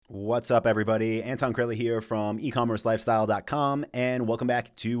What's up, everybody? Anton Crittley here from ecommercelifestyle.com, and welcome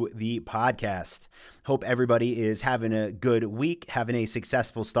back to the podcast. Hope everybody is having a good week, having a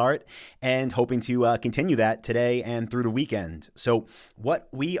successful start, and hoping to continue that today and through the weekend. So what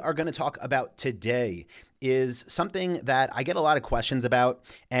we are going to talk about today is something that I get a lot of questions about,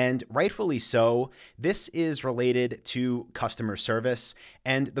 and rightfully so. This is related to customer service,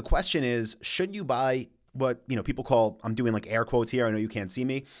 and the question is, should you buy what people call, I'm doing like air quotes here, I know you can't see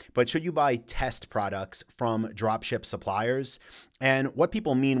me, but should you buy test products from dropship suppliers? And what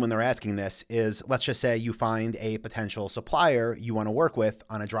people mean when they're asking this is, let's just say you find a potential supplier you want to work with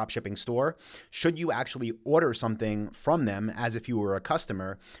on a dropshipping store. Should you actually order something from them as if you were a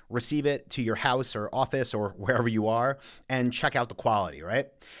customer, receive it to your house or office or wherever you are, and check out the quality, right?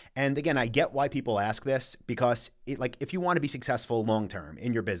 And again, I get why people ask this, because if you want to be successful long-term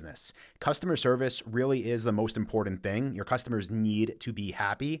in your business, customer service really is the most important thing. Your customers need to be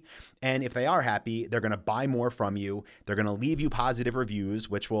happy. And if they are happy, they're going to buy more from you. They're going to leave you positive reviews,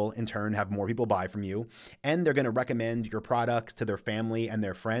 which will in turn have more people buy from you. And they're going to recommend your products to their family and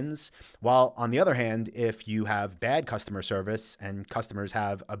their friends. While on the other hand, if you have bad customer service and customers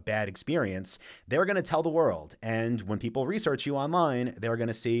have a bad experience, they're going to tell the world. And when people research you online, they're going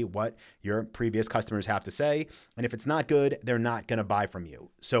to see what your previous customers have to say. And if it's not good, they're not going to buy from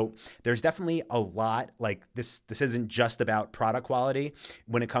you. So there's definitely a lot like this. This isn't just about product quality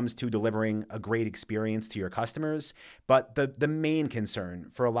when it comes to delivering a great experience to your customers. But the main concern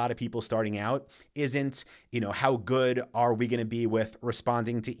for a lot of people starting out isn't, how good are we going to be with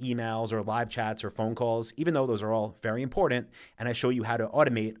responding to emails or live chats or phone calls, even though those are all very important. And I show you how to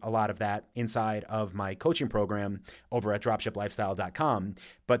automate a lot of that inside of my coaching program over at dropshiplifestyle.com.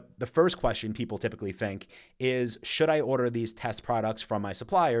 But the first question people typically think is, should I order these test products from my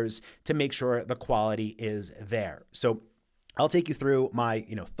suppliers to make sure the quality is there? So I'll take you through my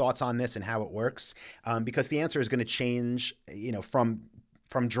thoughts on this and how it works, because the answer is going to change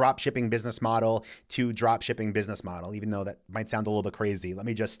from drop shipping business model to drop shipping business model, even though that might sound a little bit crazy. Let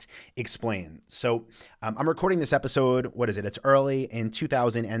me just explain. So I'm recording this episode, it's early in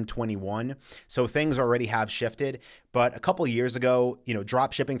 2021. So things already have shifted, but a couple of years ago,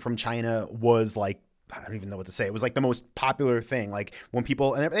 drop shipping from China was like, I don't even know what to say. It was like the most popular thing. Like when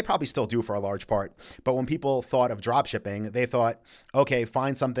people, and they probably still do for a large part, but when people thought of drop shipping, they thought, okay,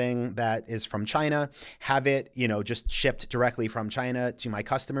 find something that is from China, have it, just shipped directly from China to my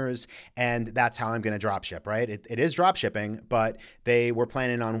customers. And that's how I'm going to drop ship, right? It is drop shipping, but they were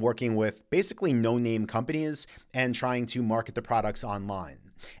planning on working with basically no-name companies and trying to market the products online.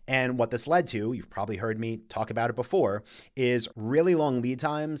 And what this led to, you've probably heard me talk about it before, is really long lead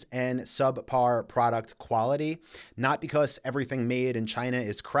times and subpar product quality. Not because everything made in China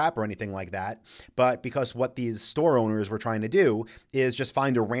is crap or anything like that, but because what these store owners were trying to do is just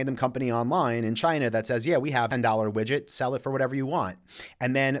find a random company online in China that says, yeah, we have a $10 widget, sell it for whatever you want.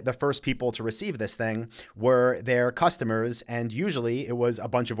 And then the first people to receive this thing were their customers, and usually it was a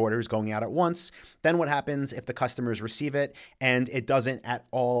bunch of orders going out at once. Then what happens if the customers receive it and it doesn't at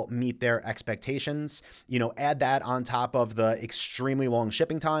all meet their expectations? Add that on top of the extremely long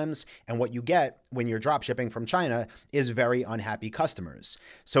shipping times, and what you get when you're drop shipping from China is very unhappy customers.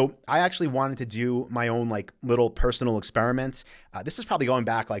 So I actually wanted to do my own little personal experiment. This is probably going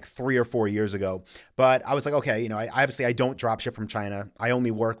back 3 or 4 years ago, but I was like, okay, I don't drop ship from China. I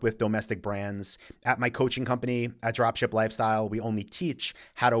only work with domestic brands. At my coaching company at Dropship Lifestyle, we only teach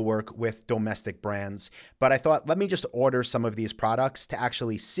how to work with domestic brands. But I thought, let me just order some of these products to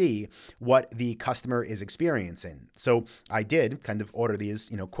actually see what the customer is experiencing. So I did kind of order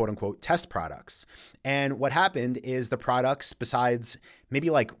these, quote unquote, test products. And what happened is the products, besides maybe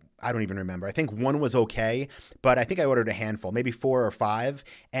I don't even remember. I think one was okay, but I think I ordered a handful, maybe 4 or 5,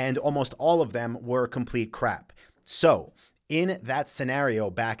 and almost all of them were complete crap. So in that scenario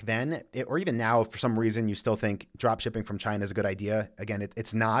back then, or even now, if for some reason you still think drop shipping from China is a good idea, again,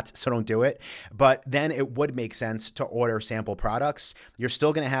 it's not, so don't do it. But then it would make sense to order sample products. You're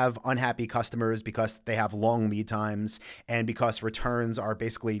still going to have unhappy customers because they have long lead times and because returns are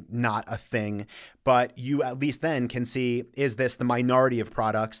basically not a thing. But you at least then can see, is this the minority of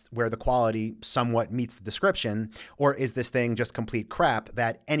products where the quality somewhat meets the description, or is this thing just complete crap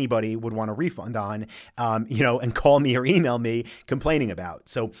that anybody would want a refund on, and call me or email me complaining about?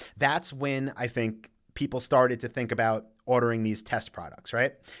 So that's when I think people started to think about ordering these test products,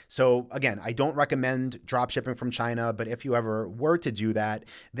 right? So again, I don't recommend drop shipping from China, but if you ever were to do that,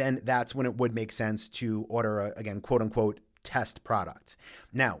 then that's when it would make sense to order again, quote unquote, test product.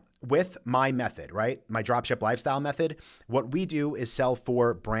 Now, with my method, right, my dropship lifestyle method, what we do is sell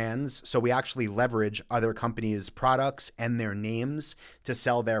for brands. So we actually leverage other companies' products and their names to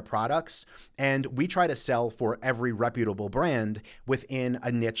sell their products. And we try to sell for every reputable brand within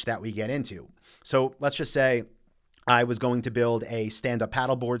a niche that we get into. So let's just say I was going to build a stand-up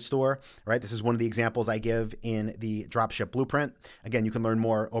paddleboard store, right? This is one of the examples I give in the Dropship Blueprint. Again, you can learn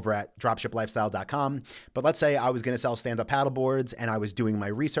more over at dropshiplifestyle.com. But let's say I was going to sell stand-up paddleboards and I was doing my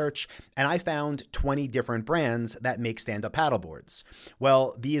research and I found 20 different brands that make stand-up paddleboards.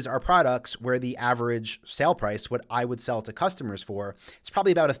 Well, these are products where the average sale price, what I would sell to customers for, it's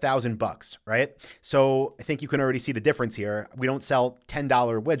probably about $1,000, right? So I think you can already see the difference here. We don't sell $10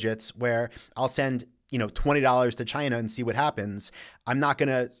 widgets where I'll send $20 to China and see what happens. I'm not going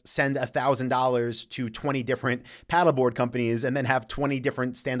to send $1,000 to 20 different paddleboard companies and then have 20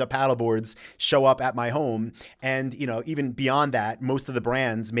 different stand-up paddleboards show up at my home. And, even beyond that, most of the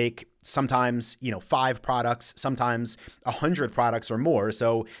brands make sometimes, 5 products, sometimes 100 products or more.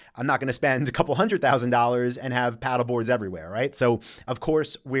 So I'm not going to spend a couple $100,000 and have paddleboards everywhere, right? So of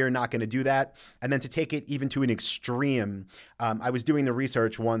course, we're not going to do that. And then to take it even to an extreme, I was doing the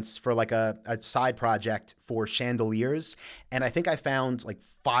research once for like a side project for chandeliers. And I think I found like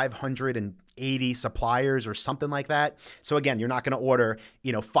 580 suppliers or something like that. So again, you're not going to order,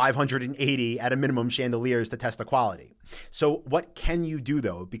 580 at a minimum chandeliers to test the quality. So what can you do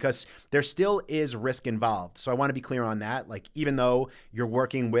though? Because there still is risk involved. So I want to be clear on that. Like, even though you're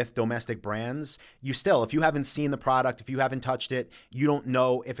working with domestic brands, you still, if you haven't seen the product, if you haven't touched it, you don't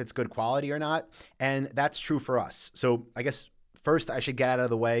know if it's good quality or not. And that's true for us. So I guess first, I should get out of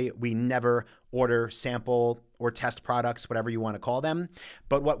the way. We never order, sample, or test products, whatever you want to call them.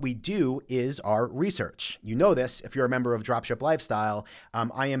 But what we do is our research. You know this if you're a member of Dropship Lifestyle.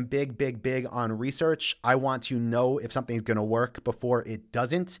 I am big on research. I want to know if something's going to work before it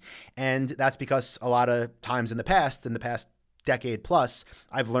doesn't. And that's because a lot of times in the past decade plus,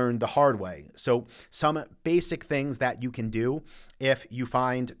 I've learned the hard way. So some basic things that you can do if you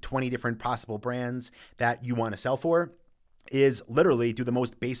find 20 different possible brands that you want to sell for is literally do the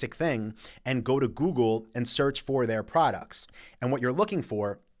most basic thing and go to Google and search for their products. And what you're looking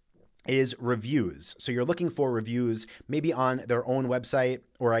for is reviews. So you're looking for reviews maybe on their own website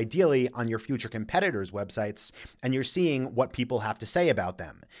or ideally on your future competitors' websites, and you're seeing what people have to say about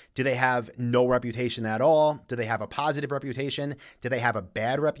them. Do they have no reputation at all? Do they have a positive reputation? Do they have a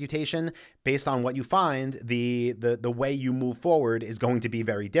bad reputation? Based on what you find, the way you move forward is going to be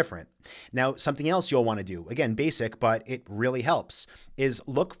very different. Now, something else you'll want to do, again, basic, but it really helps, is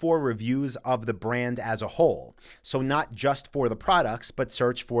look for reviews of the brand as a whole. So not just for the products, but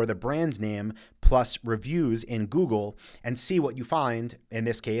search for the brand name plus reviews in Google and see what you find, in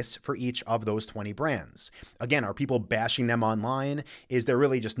this case, for each of those 20 brands. Again, are people bashing them online? Is there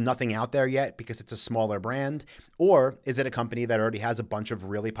really just nothing out there yet because it's a smaller brand? Or is it a company that already has a bunch of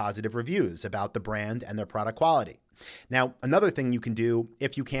really positive reviews about the brand and their product quality? Now, another thing you can do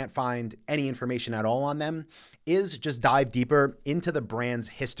if you can't find any information at all on them is just dive deeper into the brand's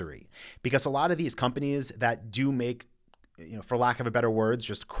history. Because a lot of these companies that do make, for lack of a better words,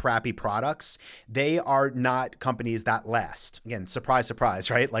 just crappy products, they are not companies that last. Again, surprise, surprise,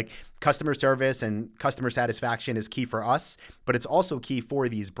 right? Like, customer service and customer satisfaction is key for us, but it's also key for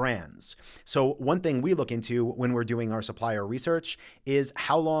these brands. So one thing we look into when we're doing our supplier research is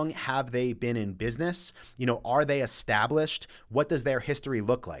how long have they been in business? Are they established? What does their history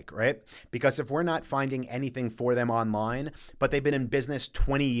look like, right? Because if we're not finding anything for them online, but they've been in business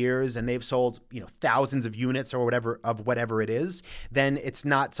 20 years and they've sold, thousands of units or whatever it is, then it's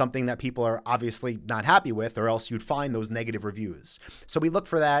not something that people are obviously not happy with, or else you'd find those negative reviews. So we look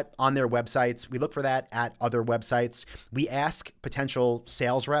for that on their websites. We look for that at other websites. We ask potential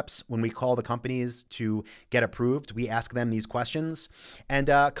sales reps when we call the companies to get approved. We ask them these questions. And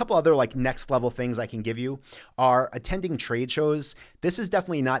a couple other next level things I can give you are attending trade shows. This is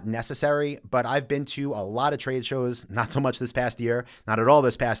definitely not necessary, but I've been to a lot of trade shows, not so much this past year, not at all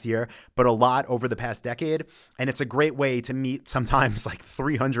this past year, but a lot over the past decade. And it's a great way to meet sometimes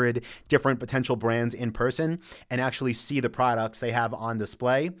 300 different potential brands in person and actually see the products they have on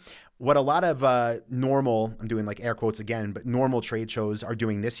display. What a lot of normal, I'm doing air quotes again, but normal trade shows are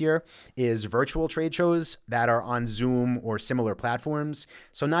doing this year is virtual trade shows that are on Zoom or similar platforms.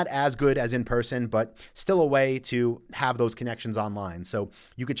 So not as good as in person, but still a way to have those connections online. So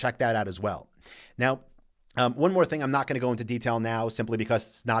you could check that out as well. Now, One more thing, I'm not going to go into detail now simply because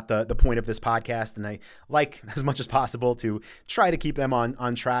it's not the point of this podcast. And I like as much as possible to try to keep them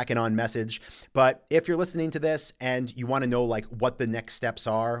on track and on message. But if you're listening to this and you want to know like what the next steps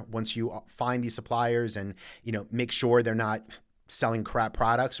are once you find these suppliers and, make sure they're not selling crap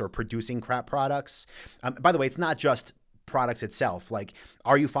products or producing crap products. By the way, it's not just products itself. Like,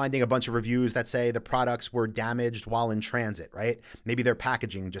 are you finding a bunch of reviews that say the products were damaged while in transit, right? Maybe their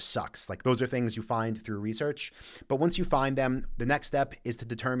packaging just sucks. Like, those are things you find through research. But once you find them, the next step is to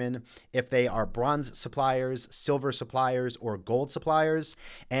determine if they are bronze suppliers, silver suppliers, or gold suppliers.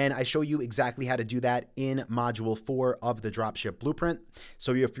 And I show you exactly how to do that in module 4 of the Dropship Blueprint.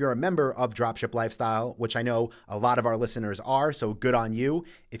 So if you're a member of Dropship Lifestyle, which I know a lot of our listeners are, so good on you.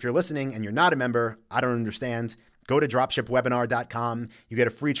 If you're listening and you're not a member, I don't understand. Go to dropshipwebinar.com. You get a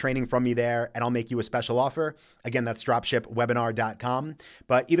free training from me there, and I'll make you a special offer. Again, that's dropshipwebinar.com.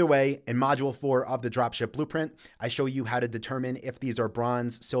 But either way, in module 4 of the Dropship Blueprint, I show you how to determine if these are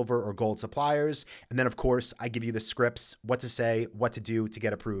bronze, silver, or gold suppliers. And then, of course, I give you the scripts, what to say, what to do to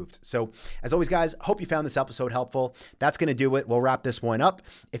get approved. So as always, guys, hope you found this episode helpful. That's going to do it. We'll wrap this one up.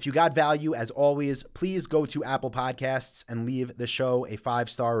 If you got value, as always, please go to Apple Podcasts and leave the show a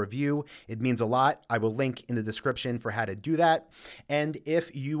 5-star review. It means a lot. I will link in the description for how to do that. And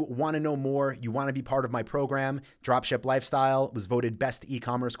if you want to know more, you want to be part of my program, Dropship Lifestyle was voted best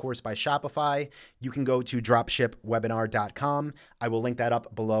e-commerce course by Shopify. You can go to dropshipwebinar.com. I will link that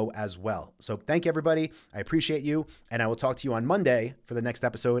up below as well. So thank you, everybody. I appreciate you. And I will talk to you on Monday for the next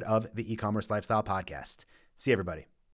episode of the E-commerce Lifestyle Podcast. See you, everybody.